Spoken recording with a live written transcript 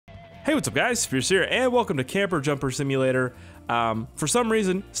Hey, what's up guys, Fierce here, and welcome to Camper Jumper Simulator. For some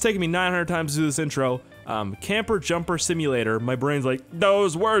reason, it's taken me 900 times to do this intro. Camper Jumper Simulator, my brain's like,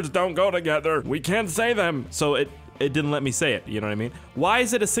 those words don't go together, we can't say them. So it didn't let me say it, you know what I mean? Why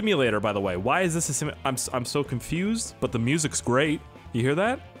is it a simulator, by the way? Why is this a simulator? I'm so confused, but the music's great. You hear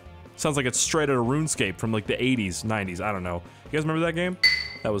that? Sounds like it's straight out of RuneScape from like the 80s, 90s, I don't know. You guys remember that game?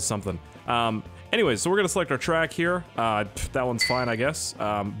 That was something. Anyways, so we're gonna select our track here. That one's fine, I guess.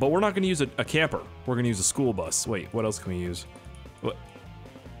 But we're not gonna use a camper. We're gonna use a school bus. Wait, what else can we use? What?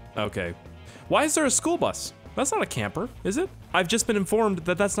 Okay. Why is there a school bus? That's not a camper, is it? I've just been informed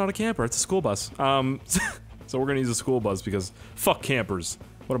that that's not a camper, it's a school bus. So we're gonna use a school bus because fuck campers.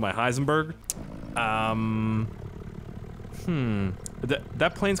 What am I, Heisenberg?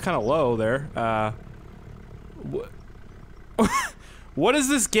 That plane's kind of low there. What is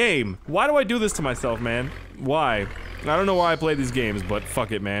this game? Why do I do this to myself, man? Why? I don't know why I play these games, but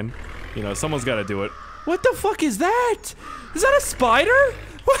fuck it, man. You know, someone's gotta do it. What the fuck is that? Is that a spider?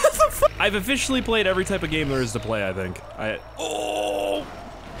 What the fuck? I've officially played every type of game there is to play, I think. Oh!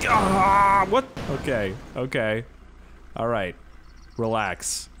 Ah, what? Okay, okay. Alright.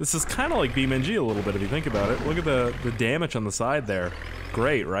 Relax. This is kind of like BeamNG a little bit if you think about it. Look at the damage on the side there.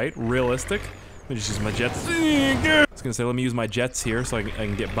 Great, right? Realistic. Let me just use my jets. I was gonna say, let me use my jets here so I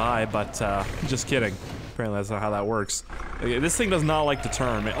can get by, but just kidding. Apparently that's not how that works. Okay, this thing does not like to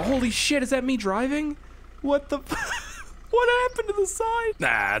turn, man. Holy shit, is that me driving? What the what happened to the side?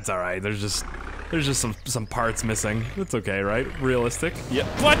 Nah, it's alright. There's just some parts missing. It's okay, right? Realistic. Yeah.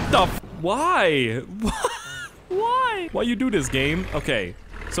 What the why? Why? Why you do this, game? Okay.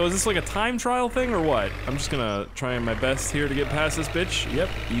 So is this like a time trial thing or what? I'm just gonna try my best here to get past this bitch. Yep,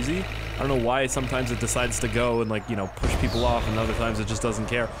 easy. I don't know why sometimes it decides to go and like, you know, push people off and other times it just doesn't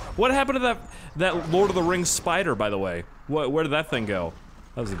care. What happened to that Lord of the Rings spider, by the way? Where did that thing go?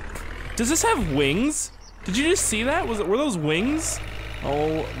 That was does this have wings? Did you just see that? Were those wings?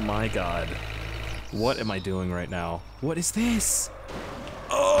 Oh my god. What am I doing right now? What is this?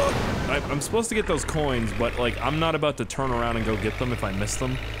 Oh, I'm supposed to get those coins, but like I'm not about to turn around and go get them if I miss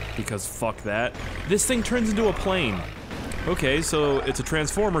them, because fuck that. This thing turns into a plane. Okay, so it's a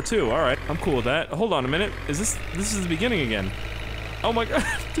transformer too. All right, I'm cool with that. Hold on a minute. This is the beginning again? Oh my god,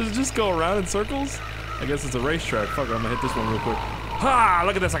 does it just go around in circles? I guess it's a racetrack. Fuck it, I'm gonna hit this one real quick. Ha!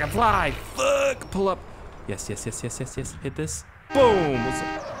 Look at this, I can fly. Fuck! Pull up. Yes, yes, yes, yes, yes, yes. Hit this. Boom!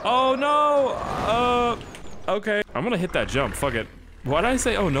 Oh no! Okay. I'm gonna hit that jump. Fuck it. Why'd I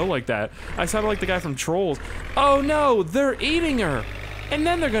say oh no like that? I sounded like the guy from Trolls. Oh no, they're eating her! And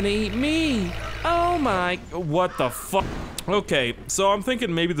then they're gonna eat me! Oh my, what the fuck? Okay, so I'm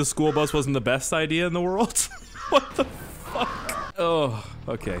thinking maybe the school bus wasn't the best idea in the world. What the fuck? Oh,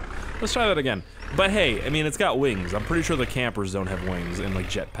 okay. Let's try that again. But hey, I mean, it's got wings. I'm pretty sure the campers don't have wings and like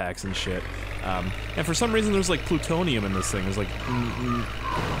jetpacks and shit. And for some reason there's like plutonium in this thing. There's like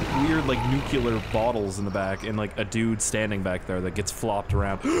weird like nuclear bottles in the back and like a dude standing back there that gets flopped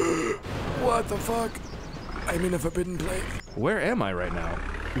around. What the fuck? I'm in a forbidden place. Where am I right now?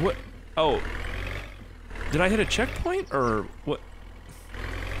 What? Oh. Did I hit a checkpoint or what?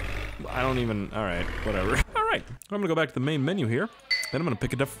 I don't even, alright, whatever. Alright, I'm gonna go back to the main menu here. Then I'm gonna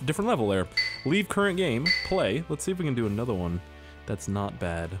pick a different level there. Leave current game, play. Let's see if we can do another one that's not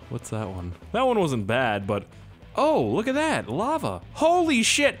bad. What's that one? That one wasn't bad, but oh, look at that, lava. Holy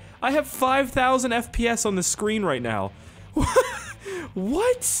shit, I have 5,000 FPS on the screen right now.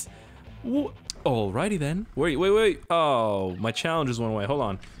 What? Alrighty then. Wait. Oh, my challenges went away, hold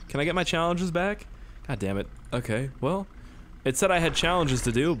on. Can I get my challenges back? God damn it. Okay, well, it said I had challenges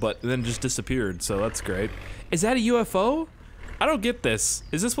to do, but then just disappeared, so that's great. Is that a UFO? I don't get this.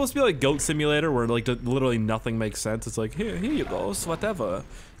 Is this supposed to be like Goat Simulator where like literally nothing makes sense? It's like, here you go, whatever.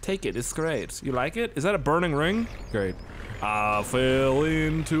 Take it, it's great. You like it? Is that a burning ring? Great. I fell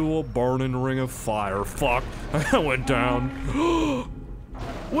into a burning ring of fire. Fuck, I went down.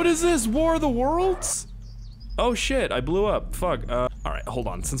 What is this, War of the Worlds? Oh shit, I blew up, fuck. Alright, hold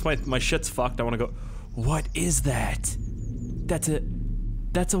on, since my shit's fucked, I wanna go. What is that? That's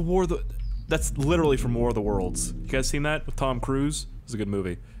a War of the... That's literally from War of the Worlds. You guys seen that with Tom Cruise? It's a good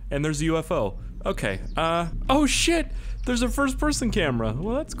movie. And there's a UFO. Okay, oh shit! There's a first-person camera.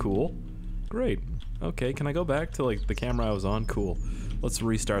 Well, that's cool. Great. Okay, can I go back to like the camera I was on? Cool. Let's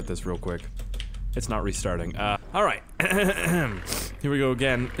restart this real quick. It's not restarting. Alright. Here we go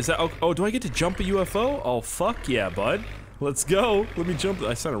again. Is that, oh, do I get to jump a UFO? Oh, fuck yeah, bud. Let's go. Let me jump.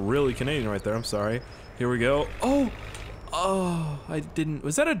 I sounded really Canadian right there, I'm sorry. Here we go. Oh, I didn't,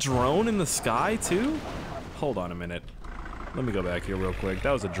 was that a drone in the sky too? Hold on a minute. Let me go back here real quick.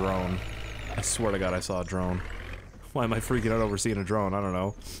 That was a drone. I swear to God I saw a drone. Why am I freaking out over seeing a drone? I don't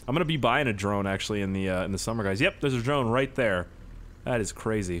know. I'm gonna be buying a drone actually in the summer, guys. Yep, there's a drone right there. That is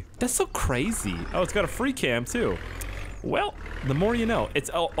crazy. That's so crazy. Oh, it's got a free cam too. Well, the more you know. It's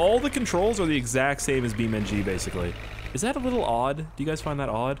all the controls are the exact same as BeamNG basically. Is that a little odd? Do you guys find that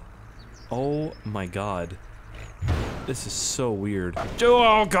odd? Oh my god. This is so weird.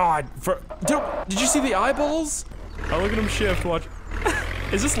 Oh god! Did you see the eyeballs? Oh, look at him shift, watch.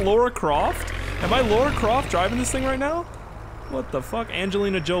 Is this Lara Croft? Am I Lara Croft driving this thing right now? What the fuck?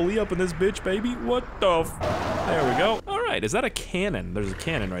 Angelina Jolie up in this bitch, baby? What the There we go. Alright, is that a cannon? There's a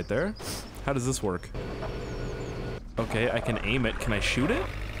cannon right there. How does this work? Okay, I can aim it. Can I shoot it?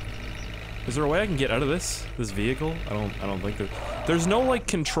 Is there a way I can get out of this vehicle? I don't think there's no like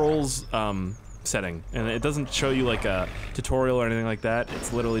controls setting, and it doesn't show you like a tutorial or anything like that.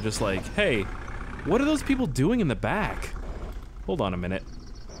 It's literally just like, hey, what are those people doing in the back? Hold on a minute.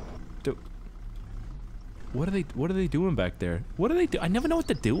 What are they doing back there? What do they do? I never know what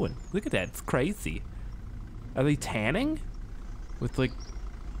they're doing. Look at that, it's crazy. Are they tanning? With like,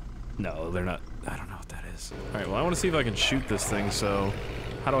 no, they're not. I don't know what that is. All right, well, I want to see if I can shoot this thing, so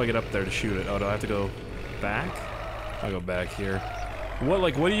how do I get up there to shoot it? Oh, do I have to go back? I'll go back here. What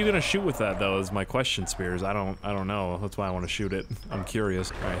are you gonna shoot with that though? Is my question, Spears. I don't know. That's why I want to shoot it. I'm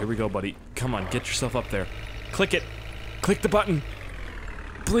curious. All right, here we go, buddy. Come on, get yourself up there. Click it. Click the button.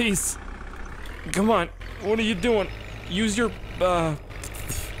 Please. Come on. What are you doing? Use your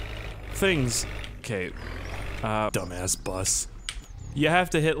things. Okay. Dumbass bus. You have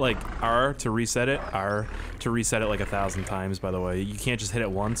to hit like R to reset it. R to reset it like 1,000 times, by the way. You can't just hit it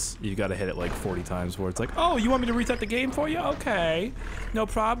once. You gotta hit it like 40 times where it's like, oh, you want me to reset the game for you? Okay. No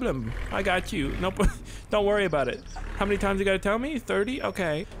problem. I got you. Nope. Don't worry about it. How many times you gotta tell me? 30?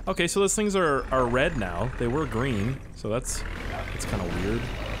 Okay. Okay, so those things are red now. They were green, so that's kind of weird.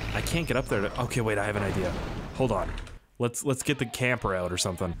 I can't get up there to, okay, wait, I have an idea. Hold on. Let's get the camper out or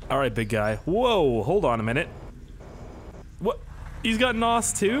something. All right, big guy. Whoa, hold on a minute. What? He's got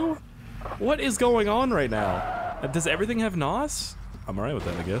NOS too? What is going on right now? Does everything have NOS? I'm alright with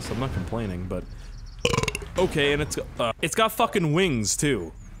that, I guess. I'm not complaining, but... Okay, and it's got fucking wings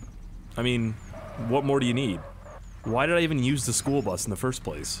too. I mean, what more do you need? Why did I even use the school bus in the first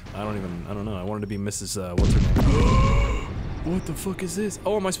place? I don't know. I wanted to be Mrs. What's her name? What the fuck is this?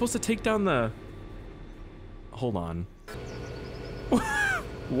 Oh, am I supposed to take down the... Hold on.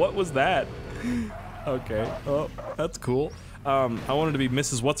 What was that? Okay. Oh, that's cool. I wanted to be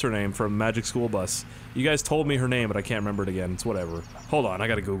Mrs. What's-Her-Name from Magic School Bus. You guys told me her name, but I can't remember it again. It's whatever. Hold on, I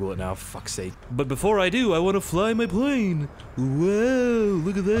gotta Google it now, for fuck's sake. But before I do, I want to fly my plane. Whoa,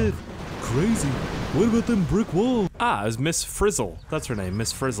 look at that. Crazy. What about them brick walls? Ah, it was Miss Frizzle. That's her name,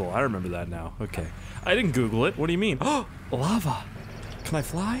 Miss Frizzle. I remember that now. Okay. I didn't Google it. What do you mean? Oh, lava. Can I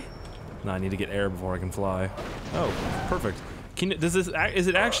fly? No, I need to get air before I can fly. Oh, perfect. Is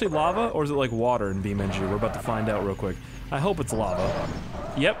it actually lava, or is it like water in BeamNG? We're about to find out real quick. I hope it's lava.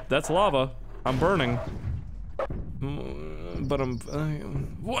 Yep, that's lava. I'm burning. But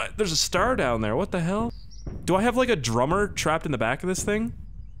what? There's a star down there. What the hell? Do I have like a drummer trapped in the back of this thing?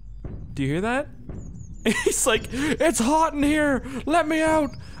 Do you hear that? He's like, it's hot in here. Let me out.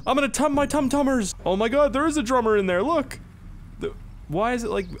 I'm gonna tum my tum-tummers. Oh my god, there is a drummer in there. Look. Why is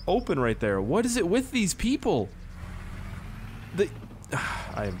it like open right there? What is it with these people?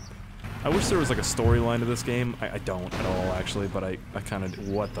 I wish there was like a storyline to this game. I don't at all actually, but I kind of,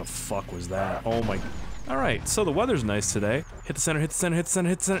 what the fuck was that? Oh my, all right, so the weather's nice today. Hit the center, hit the center, hit the center,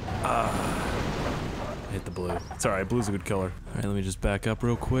 hit the center. Hit the blue. It's all right, blue's a good color. All right, let me just back up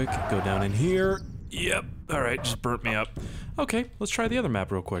real quick. Go down in here. Yep, all right, just burnt me up. Okay, let's try the other map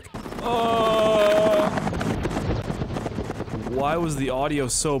real quick. Why was the audio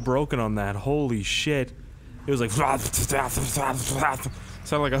so broken on that? Holy shit. It was like sounded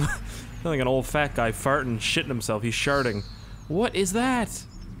like an old fat guy farting, shitting himself. He's sharting. What is that?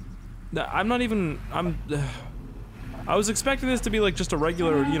 I'm not even. I was expecting this to be like just a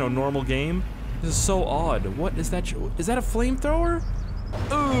regular, you know, normal game. This is so odd. What is that? Is that a flamethrower?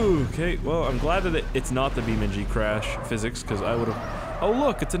 Ooh. Okay. Well, I'm glad that it's not the BeamNG crash physics, because I would have. Oh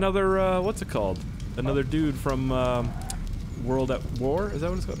look, it's another. What's it called? Another dude from World at War. Is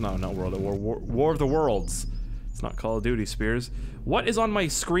that what it's called? No, not World at War. War of the Worlds. It's not Call of Duty, Spears. What is on my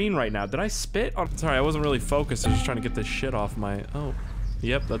screen right now? Did I spit? Oh, sorry, I wasn't really focused. I was just trying to get this shit off my... Oh.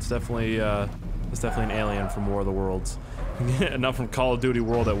 Yep, that's definitely an alien from War of the Worlds. Not from Call of Duty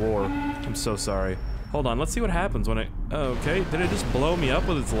World at War. I'm so sorry. Hold on, let's see what happens when it... Oh, okay, did it just blow me up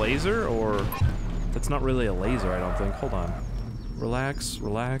with its laser? Or... That's not really a laser, I don't think. Hold on. Relax,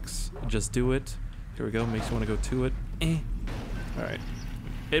 relax. Just do it. Here we go, makes you want to go to it. Alright.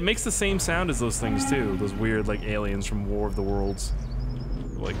 It makes the same sound as those things too. Those weird like aliens from War of the Worlds.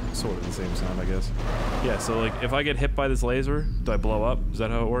 Like sort of the same sound, I guess. Yeah, so like if I get hit by this laser, do I blow up? Is that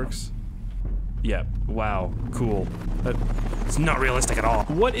how it works? Yeah. Wow. Cool. It's not realistic at all.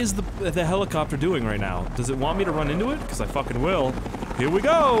 What is the helicopter doing right now? Does it want me to run into it? Because I fucking will. Here we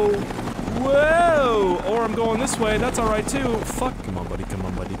go. Whoa! Or I'm going this way. That's all right too. Fuck. Come on, buddy. Come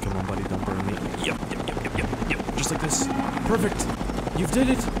on, buddy. Come on, buddy. Don't burn me. Yep. Just like this. Perfect. You've did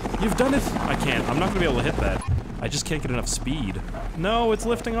it. You've done it. I can't. I'm not gonna be able to hit that. I just can't get enough speed. No, it's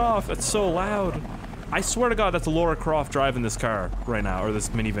lifting off. It's so loud. I swear to God, that's Laura Croft driving this car right now, or this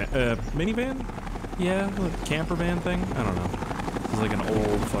minivan. Minivan? Yeah, the camper van thing? I don't know. This is like an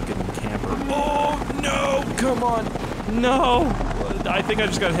old fucking camper. Oh, no! Come on! No! I think I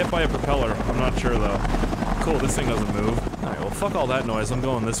just got hit by a propeller. I'm not sure, though. Cool, this thing doesn't move. Alright, well, fuck all that noise. I'm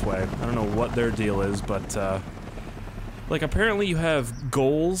going this way. I don't know what their deal is, but, like, apparently you have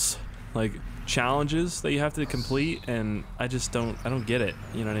goals, like, challenges that you have to complete, and I don't get it.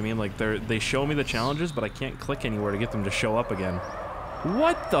 You know what I mean? Like, they show me the challenges, but I can't click anywhere to get them to show up again.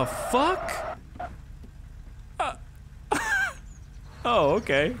 What the fuck? Oh,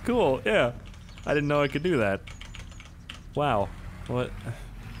 okay, cool, yeah. I didn't know I could do that. Wow.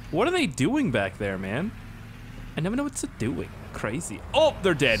 What are they doing back there, man? I never know what they're doing. Crazy. Oh,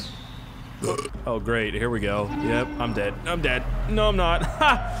 they're dead. Oh, great, here we go. Yep, I'm dead. I'm dead. No, I'm not.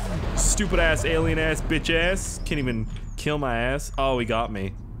 Ha! Stupid ass, alien ass, bitch ass. Can't even kill my ass. Oh, he got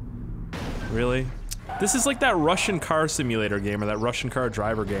me. Really? This is like that Russian car simulator game, or that Russian car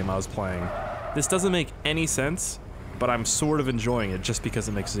driver game I was playing. This doesn't make any sense, but I'm sort of enjoying it just because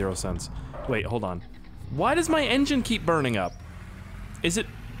it makes 0 sense. Wait, hold on. Why does my engine keep burning up? Is it...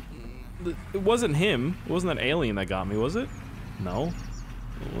 It wasn't him. It wasn't that alien that got me, was it? No.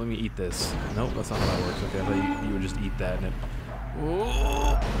 Let me eat this. Nope, that's not how that works. Okay, I thought you would just eat that and it...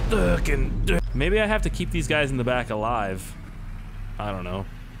 Oh, maybe I have to keep these guys in the back alive. I don't know.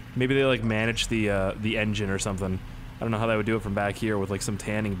 Maybe they like manage the engine or something. I don't know how they would do it from back here with like some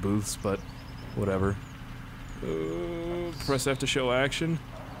tanning booths, but whatever. Press F to show action.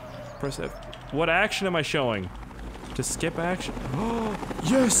 Press F. What action am I showing? To skip action? Oh,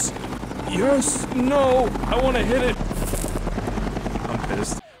 yes! Yes! No! I want to hit it! I'm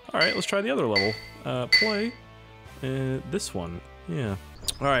pissed. Alright, let's try the other level. Play. This one. Yeah.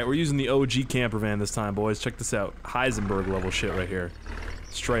 Alright, we're using the OG camper van this time, boys. Check this out. Heisenberg level shit right here.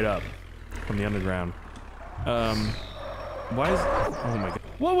 Straight up. From the underground. Why is... Oh my god.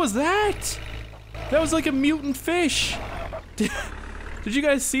 What was that? That was like a mutant fish! Did you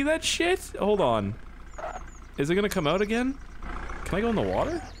guys see that shit? Hold on. Is it gonna come out again? Can I go in the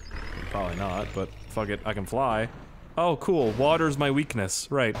water? Probably not, but fuck it, I can fly. Oh, cool. Water's my weakness.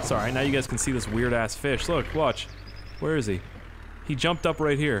 Right. Sorry, now you guys can see this weird-ass fish. Look, watch. Where is he? He jumped up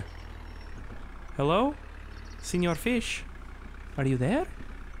right here. Hello? Senor Fish? Are you there?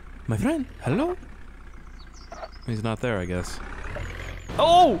 My friend, hello? He's not there, I guess.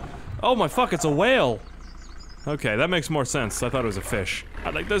 Oh! Oh my fuck, it's a whale! Okay, that makes more sense. I thought it was a fish.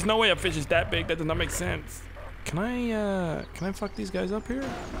 I'm like, there's no way a fish is that big. That does not make sense. Can I fuck these guys up here?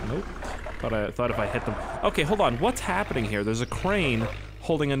 Nope. Thought if I hit them. Okay, hold on. What's happening here? There's a crane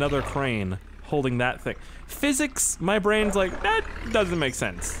holding another crane holding that thing. Physics, my brain's like, that doesn't make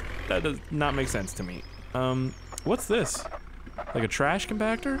sense. That does not make sense to me. What's this? Like a trash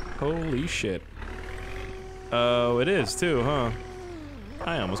compactor? Holy shit. Oh, it is too, huh?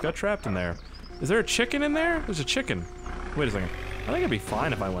 I almost got trapped in there. Is there a chicken in there? There's a chicken. Wait a second. I think I'd be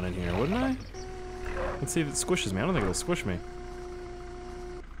fine if I went in here, wouldn't I? Let's see if it squishes me. I don't think it'll squish me.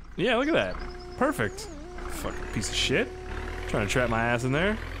 Yeah, look at that. Perfect. Fucking piece of shit. Trying to trap my ass in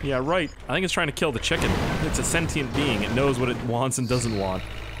there. Yeah, right. I think it's trying to kill the chicken. It's a sentient being. It knows what it wants and doesn't want.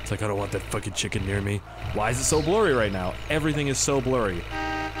 It's like, I don't want that fucking chicken near me. Why is it so blurry right now? Everything is so blurry.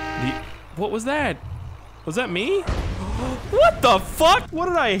 What was that? Was that me? What the fuck? What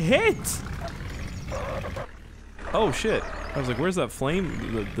did I hit? Oh shit. I was like, where's that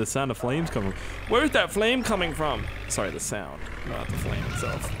flame, the sound of flames coming from? Where's that flame coming from? Sorry, the sound, not the flame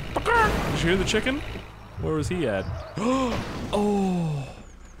itself. Did you hear the chicken? Where was he at? Oh,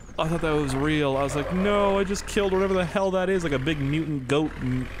 I thought that was real. I was like, no, I just killed whatever the hell that is, like a big mutant goat,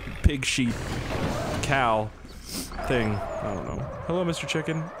 pig, sheep, cow thing. I don't know. Hello, Mr.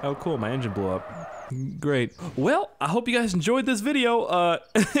 Chicken. Oh, cool, my engine blew up. Great. Well, I hope you guys enjoyed this video.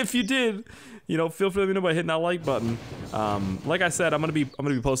 If you did, you know, feel free to let me know by hitting that like button. Like I said, I'm gonna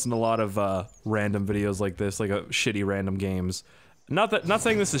be posting a lot of random videos like this, like shitty random games. Not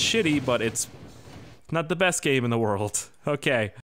saying this is shitty, but it's not the best game in the world. Okay.